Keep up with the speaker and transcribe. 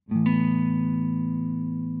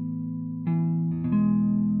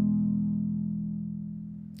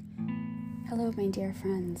Hello, my dear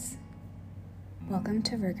friends. Welcome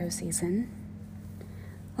to Virgo season.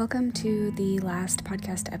 Welcome to the last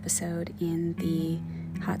podcast episode in the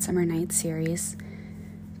Hot Summer Nights series,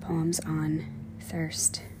 Poems on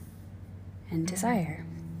Thirst and Desire.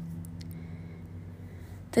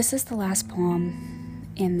 This is the last poem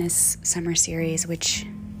in this summer series, which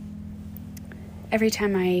every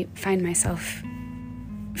time I find myself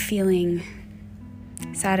feeling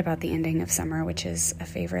sad about the ending of summer, which is a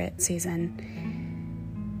favorite season,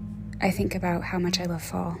 I think about how much I love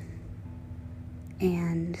fall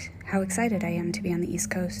and how excited I am to be on the East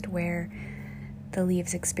Coast where the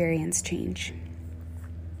leaves experience change.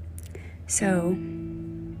 So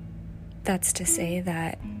that's to say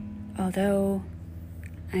that although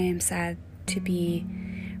I am sad to be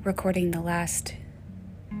recording the last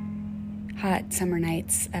Hot Summer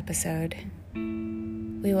Nights episode,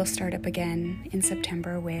 we will start up again in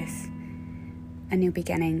September with a New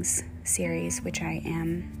Beginnings series, which I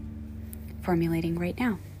am formulating right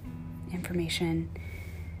now. Information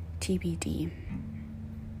TBD.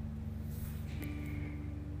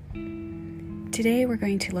 Today we're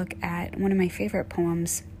going to look at one of my favorite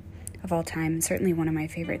poems of all time, and certainly one of my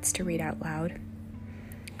favorites to read out loud,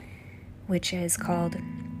 which is called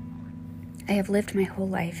I Have Lived My Whole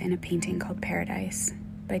Life in a Painting Called Paradise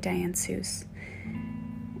by Diane Seuss.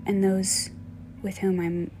 And those with whom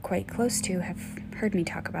I'm quite close to have heard me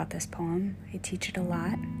talk about this poem. I teach it a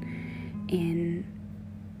lot in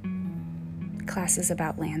classes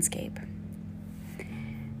about landscape.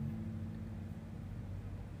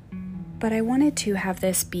 But I wanted to have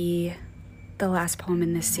this be the last poem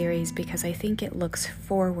in this series because I think it looks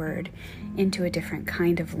forward into a different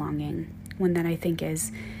kind of longing, one that I think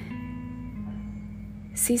is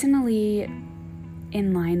seasonally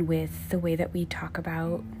in line with the way that we talk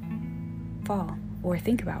about fall or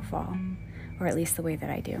think about fall, or at least the way that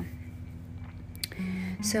I do.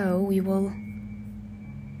 So we will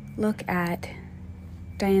look at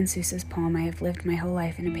Diane Seuss's poem, I Have Lived My Whole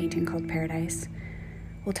Life in a Painting Called Paradise.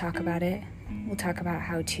 We'll talk about it. We'll talk about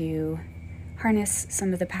how to harness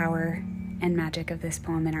some of the power and magic of this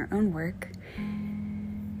poem in our own work.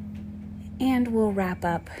 And we'll wrap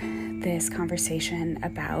up this conversation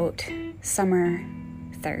about summer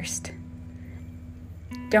thirst.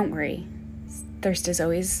 Don't worry, thirst is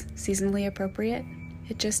always seasonally appropriate.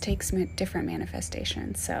 It just takes different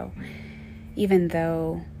manifestations. So even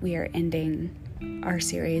though we are ending our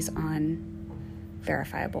series on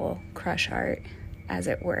verifiable crush art, as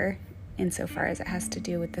it were, insofar as it has to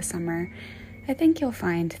do with the summer, I think you'll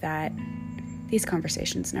find that these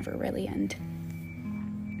conversations never really end.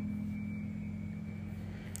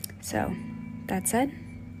 So, that said,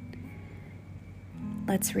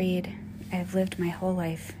 let's read I Have Lived My Whole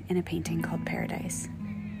Life in a Painting Called Paradise.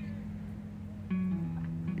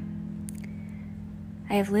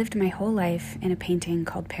 I have lived my whole life in a painting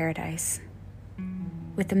called Paradise,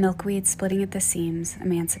 with the milkweed splitting at the seams,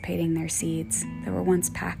 emancipating their seeds that were once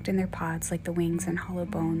packed in their pods like the wings and hollow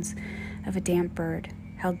bones of a damp bird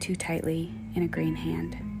held too tightly in a green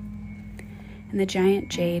hand. And the giant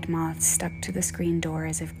jade moths stuck to the screen door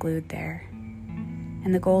as if glued there,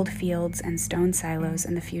 and the gold fields and stone silos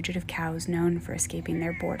and the fugitive cows known for escaping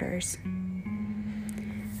their borders.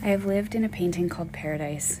 I have lived in a painting called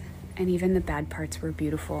Paradise, and even the bad parts were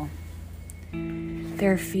beautiful.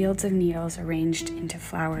 There are fields of needles arranged into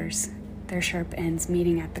flowers, their sharp ends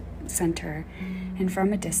meeting at the center, and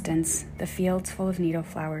from a distance, the fields full of needle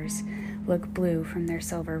flowers look blue from their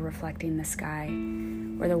silver reflecting the sky,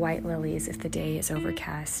 or the white lilies if the day is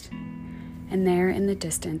overcast. And there in the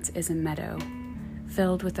distance is a meadow,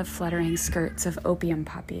 filled with the fluttering skirts of opium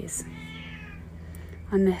poppies.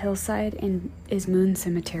 On the hillside is Moon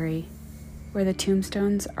Cemetery, where the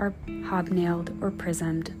tombstones are hobnailed or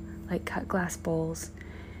prismed like cut glass bowls,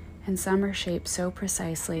 and some are shaped so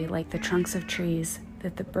precisely like the trunks of trees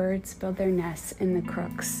that the birds build their nests in the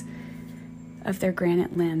crooks of their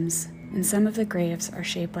granite limbs, and some of the graves are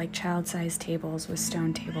shaped like child-sized tables with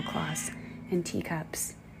stone tablecloths and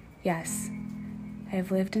teacups. Yes, I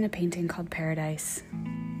have lived in a painting called Paradise.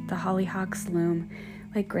 The hollyhocks loom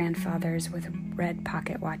like grandfathers with red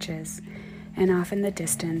pocket watches, and off in the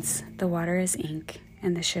distance, the water is ink,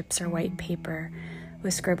 and the ships are white paper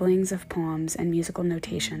with scribblings of poems and musical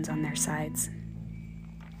notations on their sides.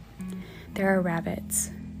 There are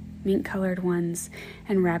rabbits, mink-colored ones,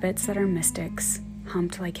 and rabbits that are mystics,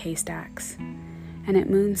 humped like haystacks. And at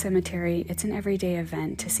Moon Cemetery, it's an everyday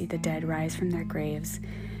event to see the dead rise from their graves,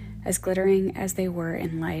 as glittering as they were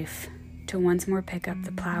in life, to once more pick up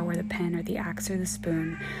the plow or the pen or the axe or the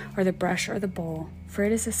spoon or the brush or the bowl, for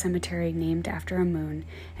it is a cemetery named after a moon,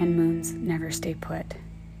 and moons never stay put.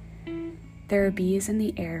 There are bees in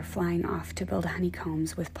the air flying off to build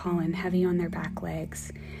honeycombs with pollen heavy on their back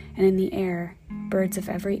legs, and in the air, birds of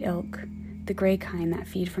every ilk, the gray kind that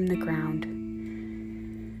feed from the ground,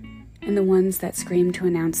 and the ones that scream to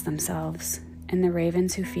announce themselves, and the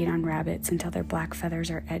ravens who feed on rabbits until their black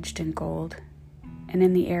feathers are edged in gold. And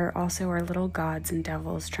in the air also are little gods and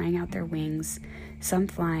devils trying out their wings, some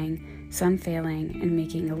flying, some failing, and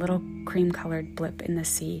making a little cream-colored blip in the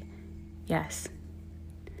sea. Yes.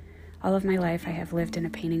 All of my life I have lived in a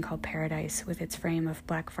painting called Paradise with its frame of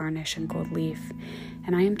black varnish and gold leaf,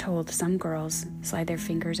 and I am told some girls slide their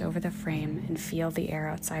fingers over the frame and feel the air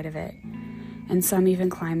outside of it, and some even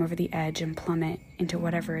climb over the edge and plummet into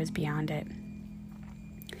whatever is beyond it.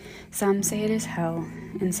 Some say it is hell,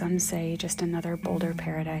 and some say just another bolder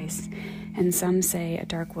paradise, and some say a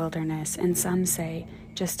dark wilderness, and some say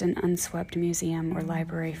just an unswept museum or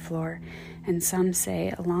library floor, and some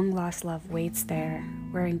say a long-lost love waits there,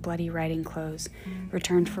 wearing bloody riding clothes,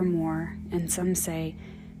 returned for more, and some say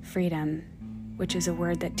freedom, which is a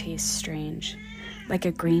word that tastes strange, like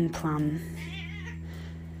a green plum.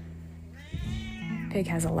 Pig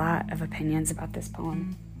has a lot of opinions about this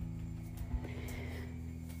poem.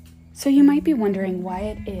 So you might be wondering why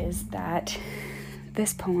it is that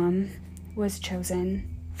this poem was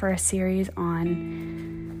chosen for a series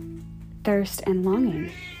on thirst and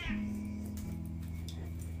longing.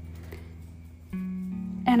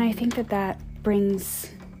 And I think that brings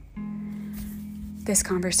this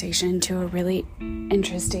conversation to a really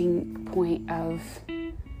interesting point of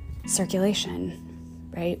circulation,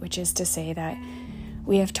 right? Which is to say that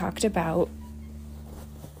we have talked about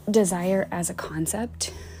desire as a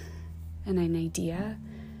concept and an idea,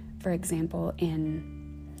 for example,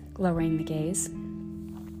 in Lowering the Gaze.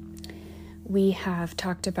 We have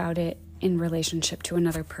talked about it in relationship to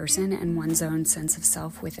another person and one's own sense of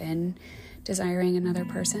self within desiring another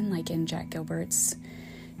person, like in Jack Gilbert's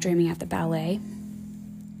Dreaming at the Ballet.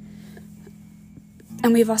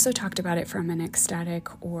 And we've also talked about it from an ecstatic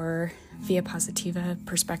or via positiva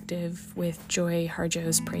perspective with Joy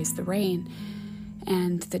Harjo's Praise the Rain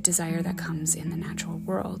and the desire that comes in the natural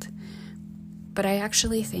world. But I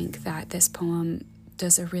actually think that this poem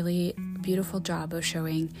does a really beautiful job of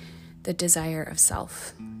showing the desire of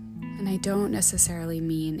self. And I don't necessarily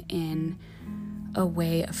mean in a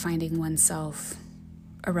way of finding oneself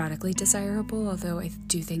erotically desirable, although I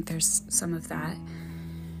do think there's some of that.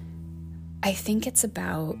 I think it's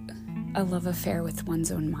about a love affair with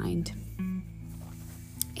one's own mind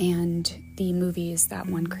and the movies that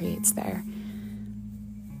one creates there.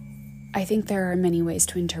 I think there are many ways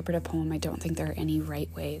to interpret a poem. I don't think there are any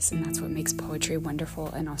right ways, and that's what makes poetry wonderful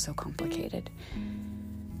and also complicated.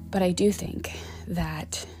 But I do think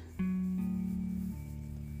that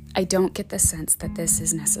I don't get the sense that this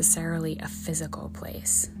is necessarily a physical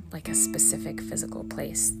place, like a specific physical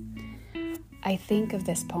place. I think of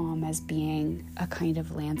this poem as being a kind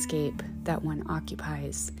of landscape that one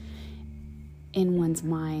occupies in one's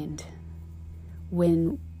mind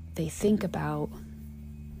when they think about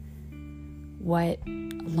what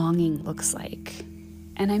longing looks like.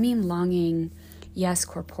 And I mean longing, yes,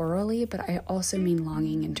 corporally, but I also mean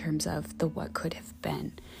longing in terms of the what could have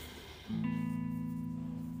been.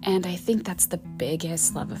 And I think that's the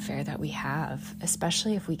biggest love affair that we have,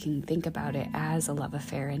 especially if we can think about it as a love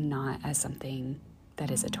affair and not as something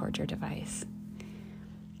that is a torture device.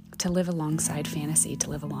 To live alongside fantasy,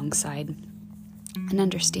 to live alongside an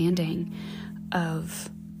understanding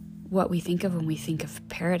of what we think of when we think of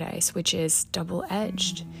paradise, which is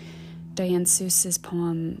double-edged. Diane Seuss's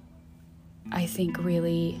poem, I think,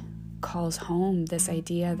 really calls home this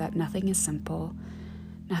idea that nothing is simple,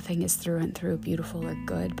 nothing is through and through beautiful or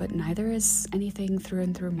good, but neither is anything through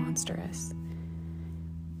and through monstrous.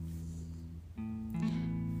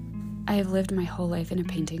 I have lived my whole life in a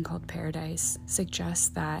painting called Paradise suggests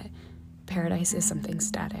that paradise is something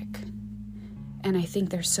static. And I think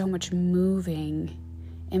there's so much moving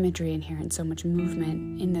imagery in here and so much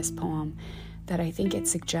movement in this poem that I think it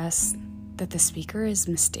suggests that the speaker is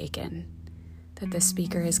mistaken, that the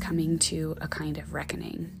speaker is coming to a kind of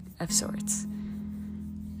reckoning of sorts.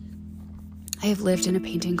 I have lived in a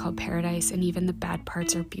painting called Paradise, and even the bad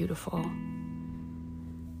parts are beautiful.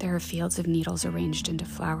 There are fields of needles arranged into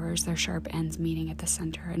flowers, their sharp ends meeting at the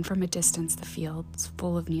center, and from a distance the fields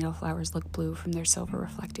full of needle flowers look blue from their silver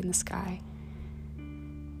reflecting the sky.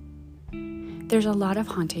 There's a lot of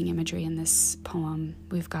haunting imagery in this poem.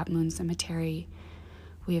 We've got Moon Cemetery,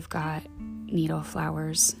 we've got needle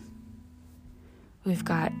flowers, we've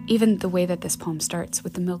got even the way that this poem starts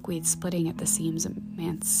with the milkweed splitting at the seams,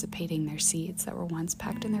 emancipating their seeds that were once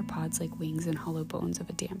packed in their pods like wings and hollow bones of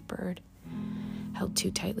a damp bird. held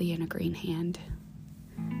too tightly in a green hand.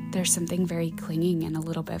 There's something very clinging and a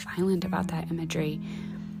little bit violent about that imagery.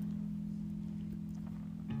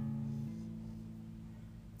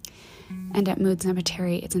 And at Mood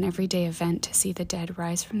Cemetery, it's an everyday event to see the dead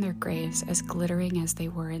rise from their graves as glittering as they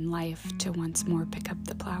were in life, to once more pick up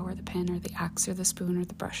the plow or the pen or the axe or the spoon or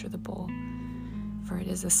the brush or the bowl. For it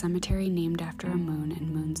is a cemetery named after a moon,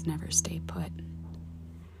 and moons never stay put.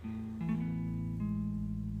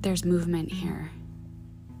 There's movement here.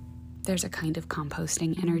 There's a kind of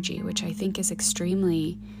composting energy, which I think is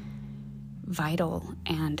extremely vital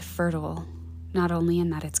and fertile, not only in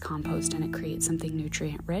that it's compost and it creates something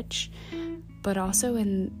nutrient-rich, but also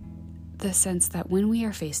in the sense that when we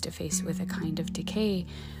are face-to-face with a kind of decay,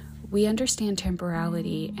 we understand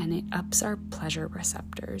temporality and it ups our pleasure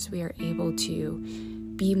receptors. We are able to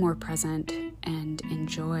be more present and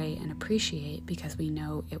enjoy and appreciate because we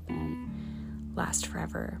know it won't last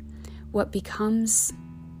forever. What becomes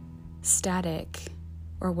static,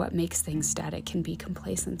 or what makes things static, can be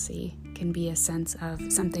complacency, can be a sense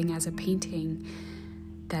of something as a painting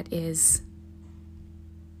that is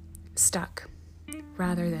stuck,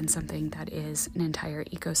 rather than something that is an entire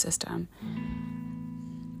ecosystem.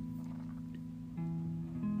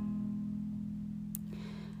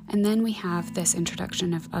 And then we have this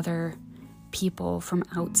introduction of other people from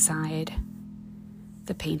outside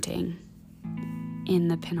the painting in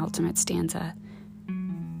the penultimate stanza.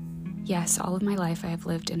 Yes, all of my life I have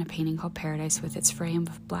lived in a painting called Paradise with its frame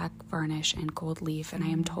of black varnish and gold leaf, and I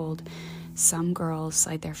am told some girls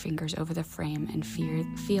slide their fingers over the frame and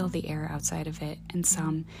feel the air outside of it, and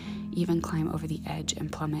some even climb over the edge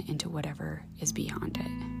and plummet into whatever is beyond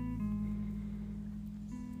it.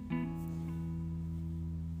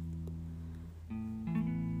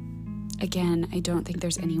 Again, I don't think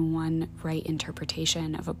there's any one right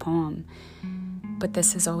interpretation of a poem, but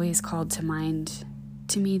this has always called to mind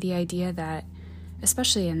to me the idea that,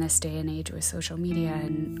 especially in this day and age with social media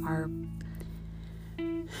and our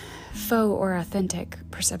faux or authentic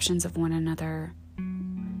perceptions of one another,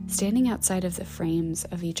 standing outside of the frames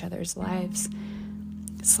of each other's lives,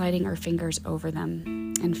 sliding our fingers over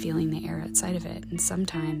them and feeling the air outside of it, and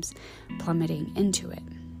sometimes plummeting into it,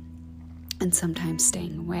 and sometimes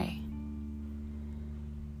staying away.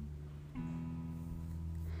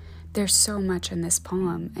 There's so much in this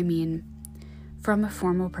poem. I mean, from a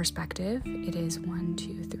formal perspective, it is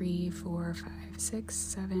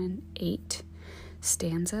 8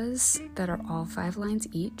 stanzas that are all 5 lines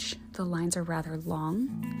each. The lines are rather long.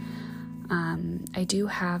 I do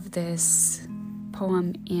have this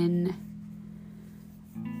poem in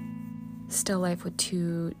Still Life with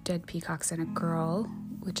 2 Dead Peacocks and a Girl,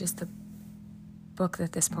 which is the book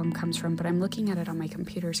that this poem comes from, but I'm looking at it on my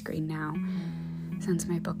computer screen now, since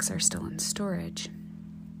my books are still in storage.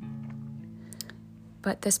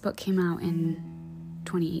 But this book came out in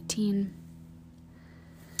 2018.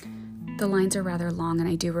 The lines are rather long, and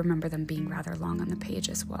I do remember them being rather long on the page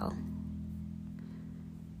as well.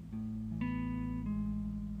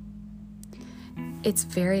 It's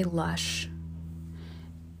very lush.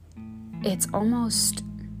 It's almost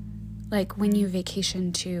like when you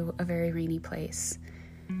vacation to a very rainy place,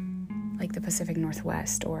 like the Pacific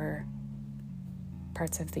Northwest or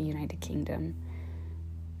parts of the United Kingdom.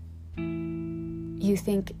 You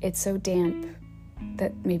think it's so damp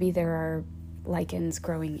that maybe there are lichens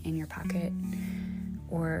growing in your pocket,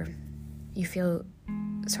 or you feel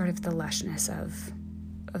sort of the lushness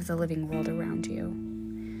of the living world around you.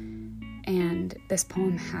 And this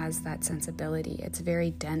poem has that sensibility. It's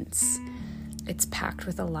very dense. It's packed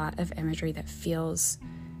with a lot of imagery that feels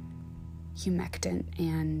humectant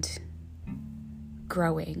and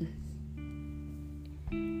growing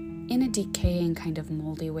in a decaying kind of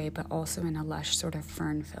moldy way, but also in a lush sort of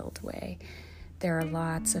fern-filled way. There are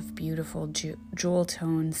lots of beautiful jewel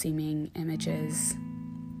tone seeming images.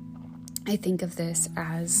 I think of this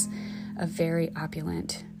as a very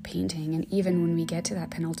opulent painting, and even when we get to that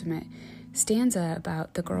penultimate stanza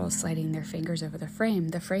about the girls sliding their fingers over the frame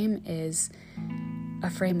is a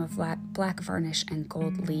frame of black varnish and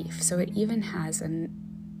gold leaf, so it even has an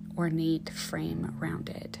ornate frame around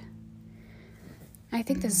it. I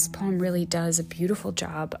think this poem really does a beautiful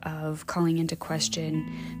job of calling into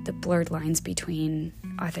question the blurred lines between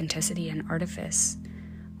authenticity and artifice.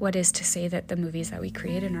 What is to say that the movies that we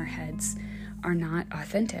create in our heads are not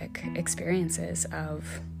authentic experiences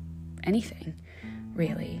of anything,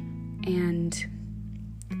 really. And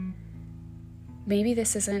maybe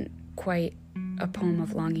this isn't quite a poem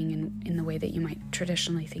of longing in the way that you might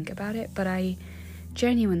traditionally think about it, but I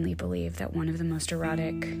genuinely believe that one of the most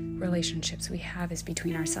erotic relationships we have is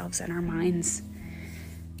between ourselves and our minds.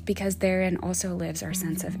 because therein also lives our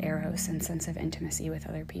sense of eros and sense of intimacy with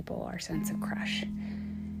other people, our sense of crush.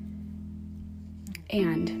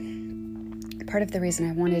 And part of the reason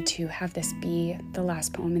I wanted to have this be the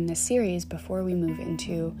last poem in this series before we move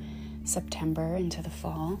into September, into the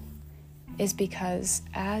fall, is because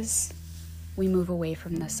as we move away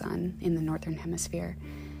from the sun in the northern hemisphere,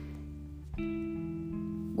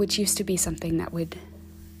 which used to be something that would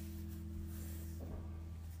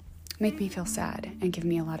make me feel sad and give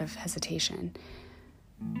me a lot of hesitation,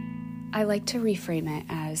 I like to reframe it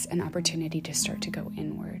as an opportunity to start to go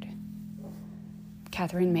inward.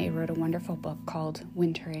 Catherine May wrote a wonderful book called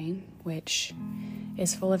Wintering, which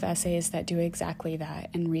is full of essays that do exactly that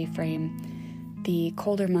and reframe the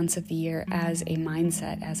colder months of the year as a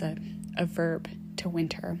mindset, as a verb to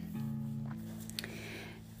winter.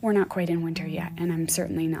 We're not quite in winter yet, and I'm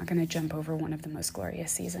certainly not going to jump over one of the most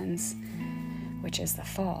glorious seasons, which is the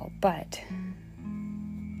fall, but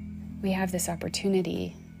we have this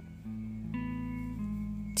opportunity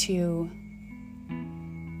to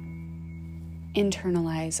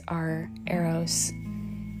internalize our eros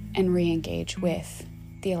and re-engage with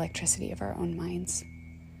the electricity of our own minds.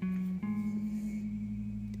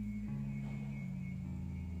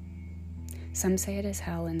 Some say it is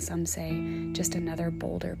hell, and some say just another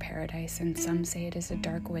bolder paradise, and some say it is a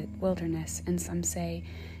dark wilderness, and some say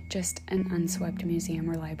just an unswept museum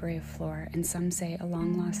or library of floor, and some say a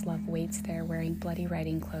long-lost love waits there wearing bloody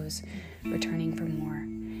riding clothes, returning for more,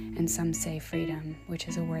 and some say freedom, which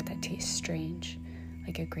is a word that tastes strange,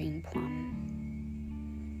 like a green plum.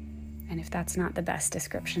 And if that's not the best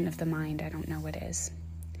description of the mind, I don't know what is.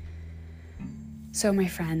 So, my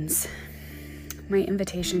friends, my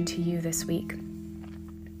invitation to you this week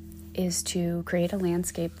is to create a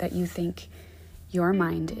landscape that you think your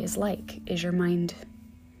mind is like. Is your mind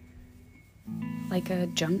like a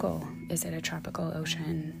jungle? Is it a tropical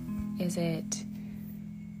ocean? Is it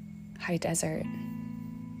high desert?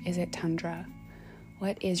 Is it tundra?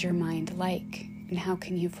 What is your mind like? And how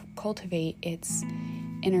can you cultivate its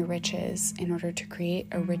inner riches in order to create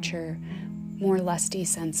a richer, more lusty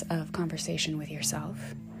sense of conversation with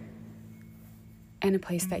yourself? And a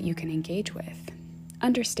place that you can engage with,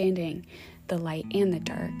 understanding the light and the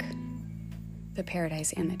dark, the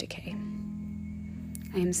paradise and the decay.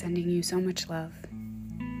 I am sending you so much love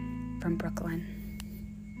from Brooklyn.